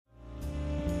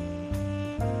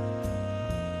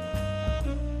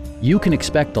You can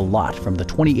expect a lot from the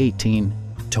 2018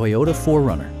 Toyota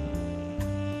 4Runner.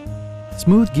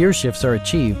 Smooth gear shifts are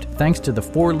achieved thanks to the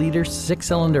 4-liter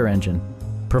 6-cylinder engine,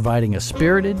 providing a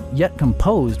spirited yet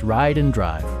composed ride and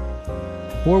drive.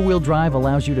 4-wheel drive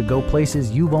allows you to go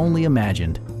places you've only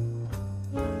imagined.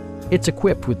 It's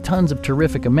equipped with tons of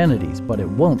terrific amenities, but it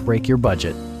won't break your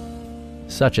budget,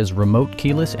 such as remote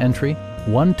keyless entry,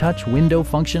 one-touch window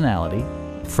functionality,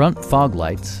 front fog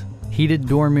lights, heated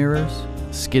door mirrors,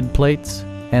 skid plates,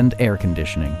 and air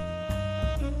conditioning.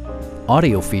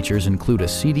 Audio features include a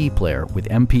CD player with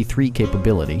MP3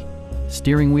 capability,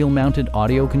 steering wheel mounted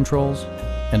audio controls,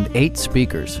 and 8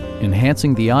 speakers,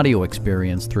 enhancing the audio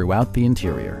experience throughout the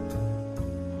interior.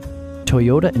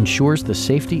 Toyota ensures the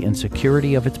safety and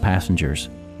security of its passengers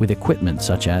with equipment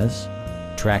such as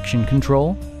traction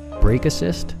control, brake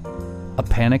assist, a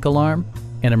panic alarm,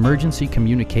 an emergency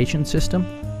communication system,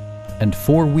 and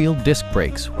 4-wheel disc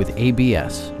brakes with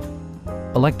ABS.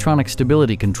 Electronic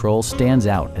stability control stands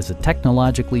out as a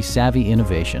technologically savvy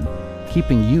innovation,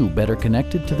 keeping you better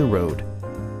connected to the road.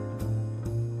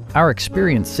 Our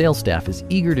experienced sales staff is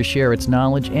eager to share its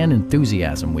knowledge and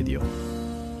enthusiasm with you.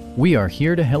 We are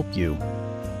here to help you.